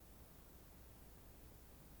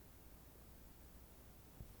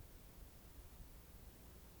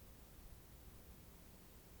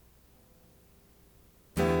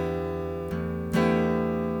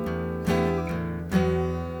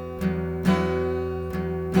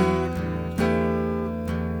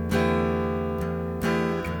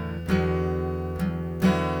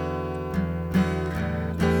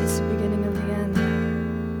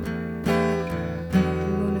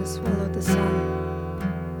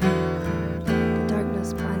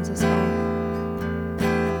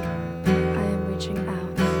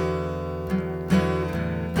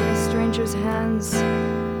hands,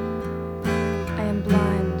 I am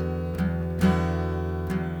blind.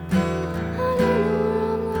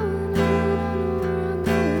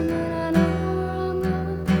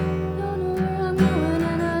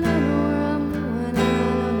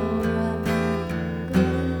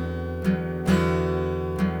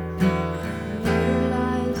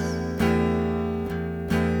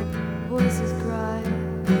 Voices cry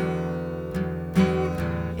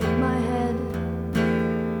in my head.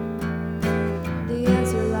 The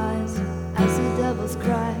answer lies as the devil's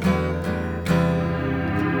cry.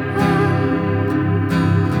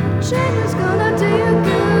 Change is gonna do you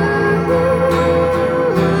good.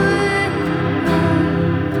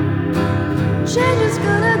 Change is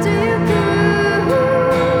gonna do you good.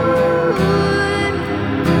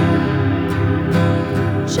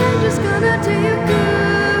 Change is gonna do you good.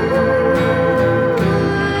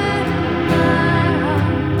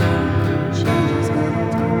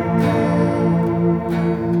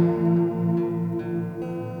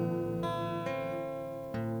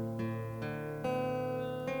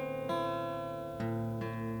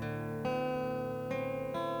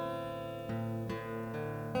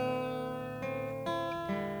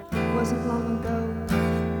 It wasn't long ago,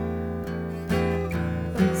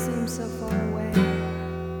 but it seems so far away.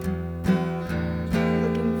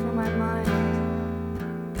 Looking for my mind,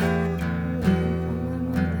 looking for my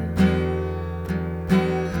mother.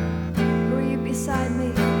 Were you beside me?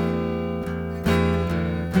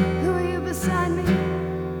 Who are you beside me?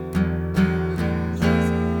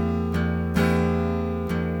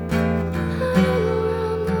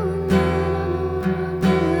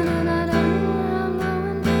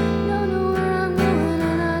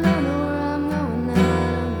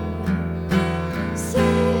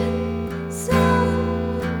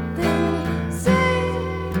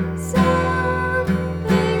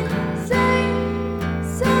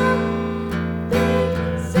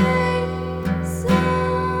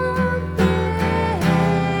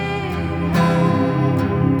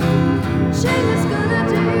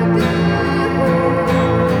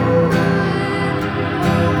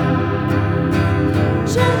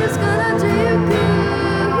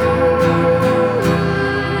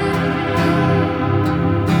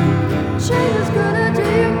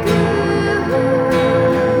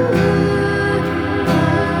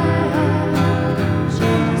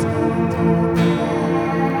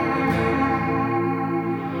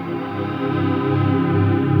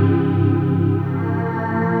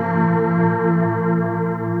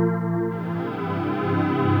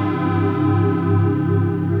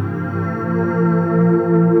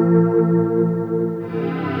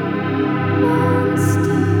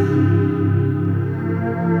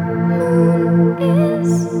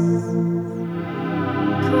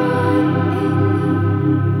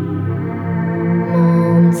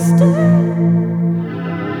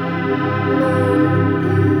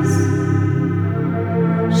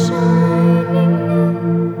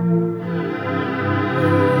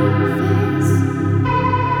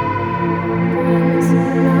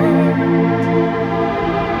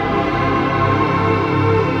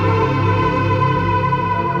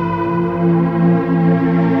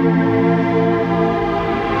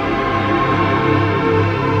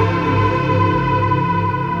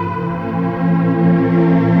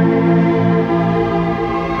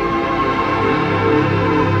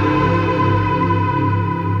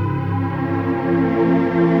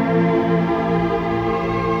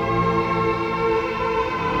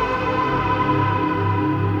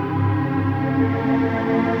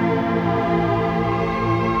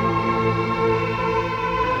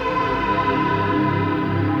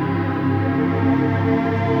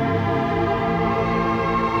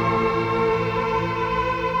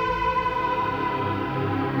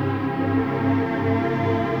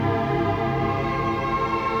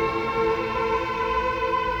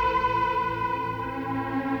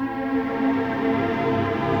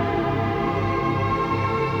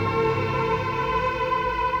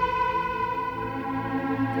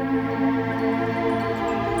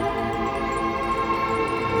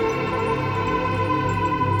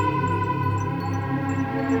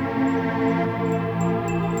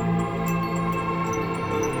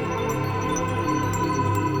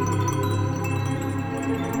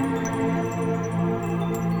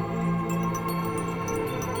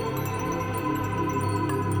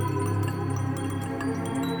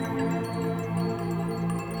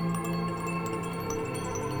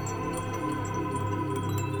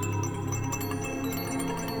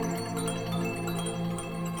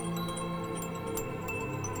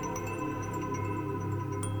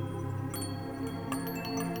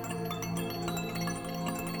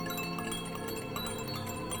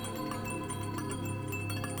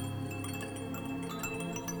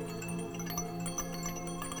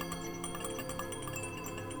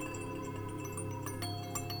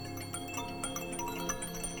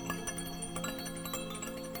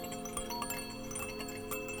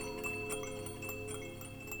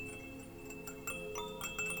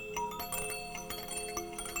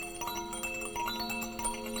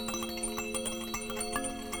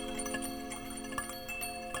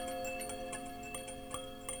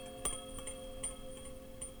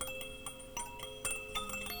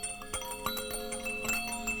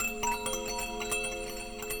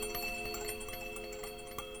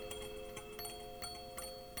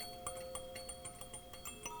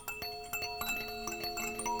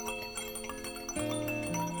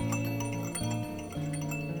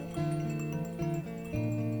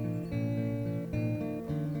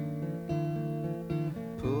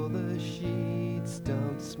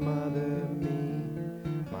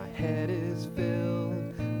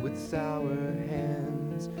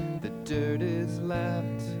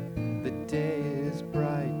 day is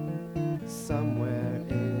bright somewhere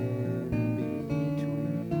in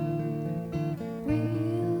between.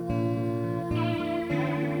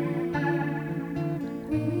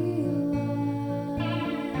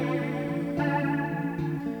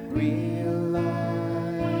 Real life.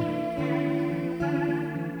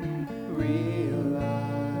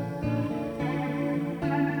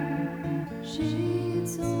 She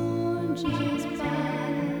eats oranges by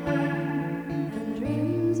the way and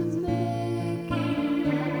dreams of making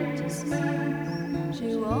notices. She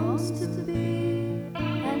wants to be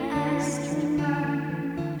an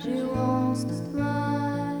astronaut. She wants to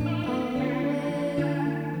fly away.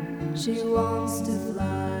 She wants to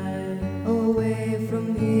fly away from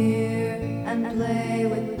here and play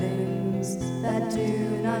with things that do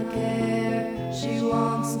not care. She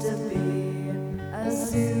wants to be a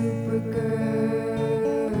supergirl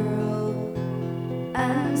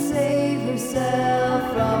and save herself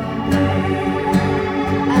from pain,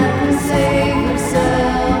 and save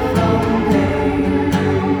herself from pain,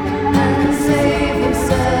 and save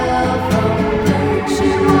herself from pain.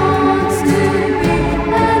 She wants to be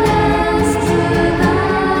an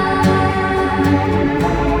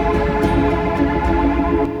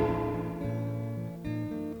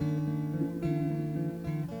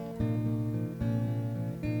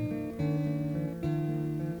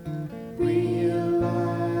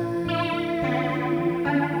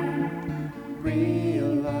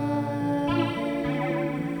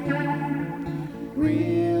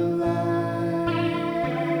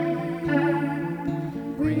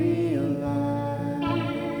Real life.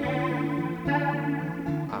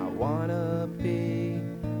 I wanna be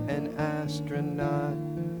an astronaut,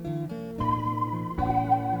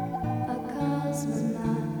 a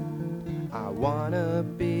cosmonaut. I wanna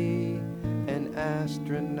be an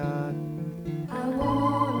astronaut, I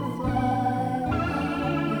wanna fly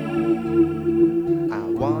I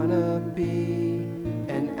wanna be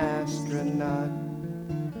an astronaut,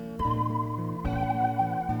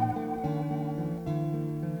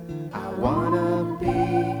 I wanna be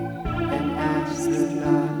an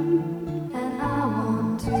astronaut. and I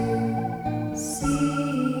want to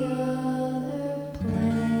see other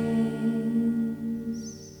planes.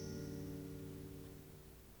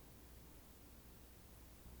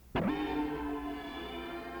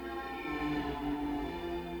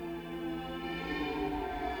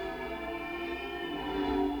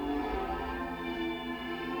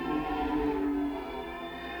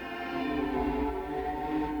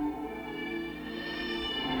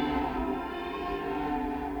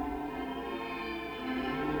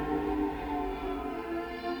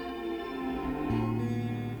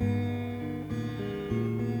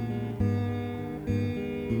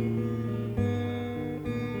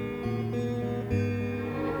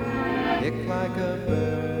 Pick like a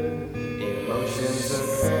bird, emotions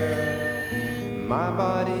occur. My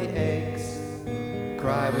body aches,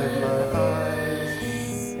 cry with my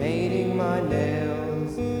eyes, painting my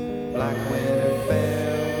nails, black winter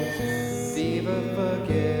fails, fever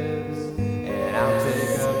forgives, and I'll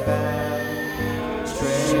take a bath,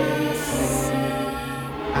 tracing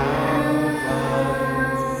outlines,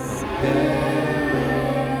 burying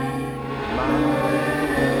my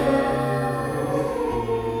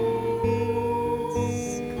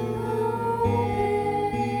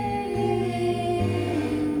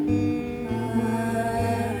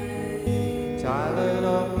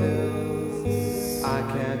Tylenol pills, I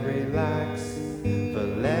can't relax.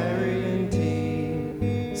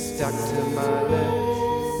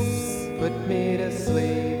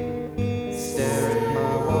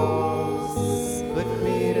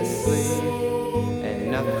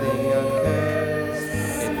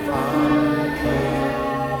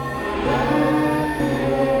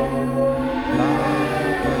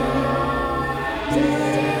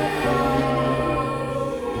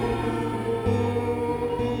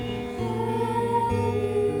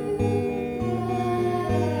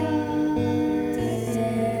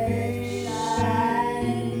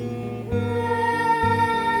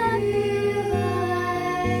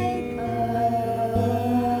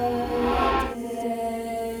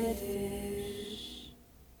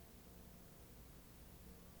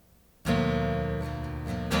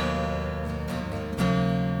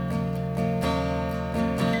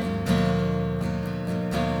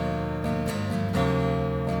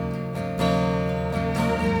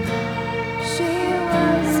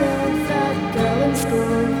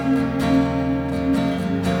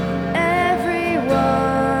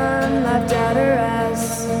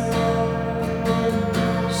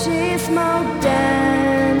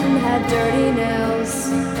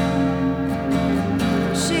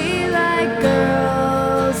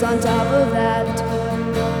 that.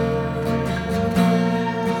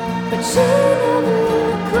 But she never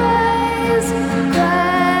cries,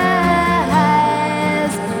 cries.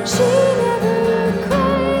 She never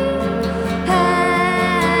cries.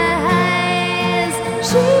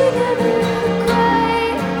 She never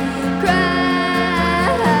cries.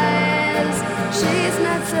 She's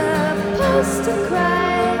not supposed to cry.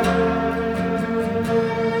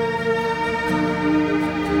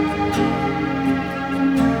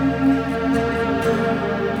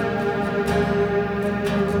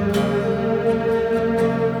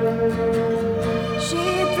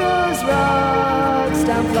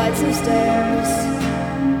 Flights of stairs,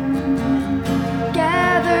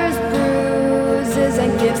 gathers bruises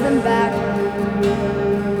and gives them back.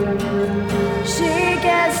 She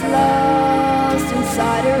gets lost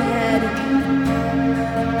inside her head.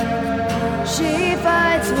 She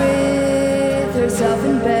fights with herself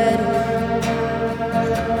in bed.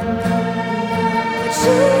 But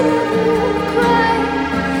she never cries.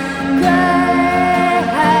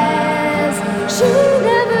 She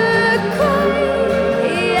never cries.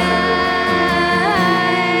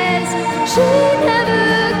 She never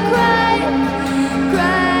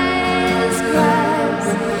cries.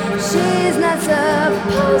 She's not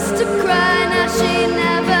supposed to cry. Now she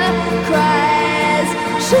never cries.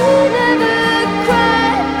 She never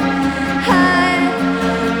cries.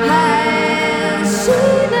 She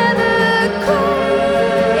never cries.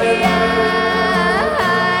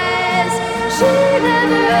 She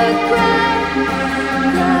never cries.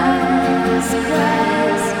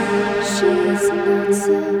 She's not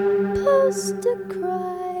supposed to cry.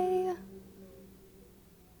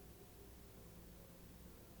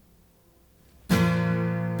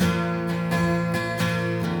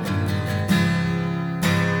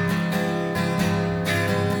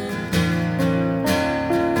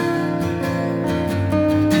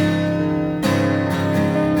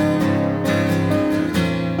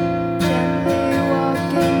 Gently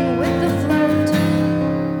walking with the float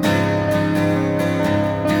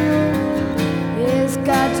has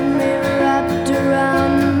got me wrapped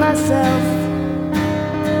around myself.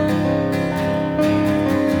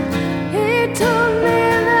 He told me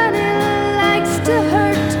that he likes to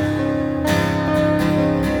hurt,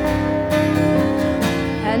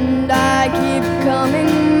 and I keep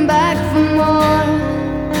coming back for more.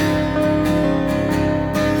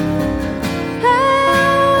 I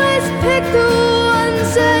always pick the ones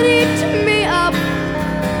that eat me up.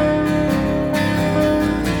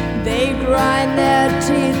 They grind their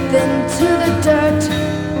teeth into the dirt.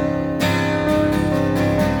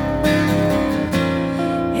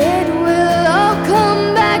 It will all come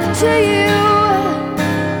back to you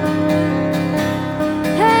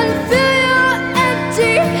and fill your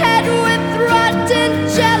empty head with rotten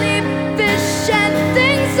jellyfish and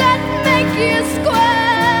things that make you squirm.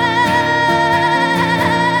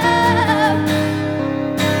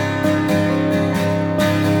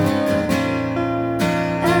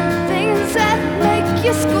 And things that make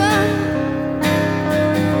you squirm.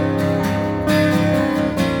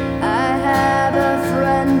 I have a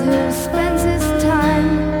friend who spends his time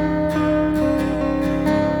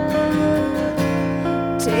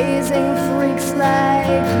teasing freaks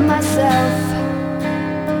like myself.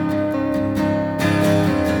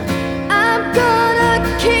 I'm gonna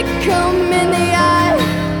kick him in the eye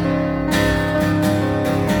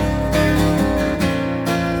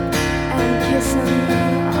and kiss him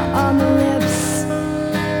on the lips,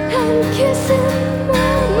 and kiss him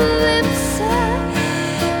on the lips,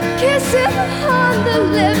 kiss him on the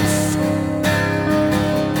lips.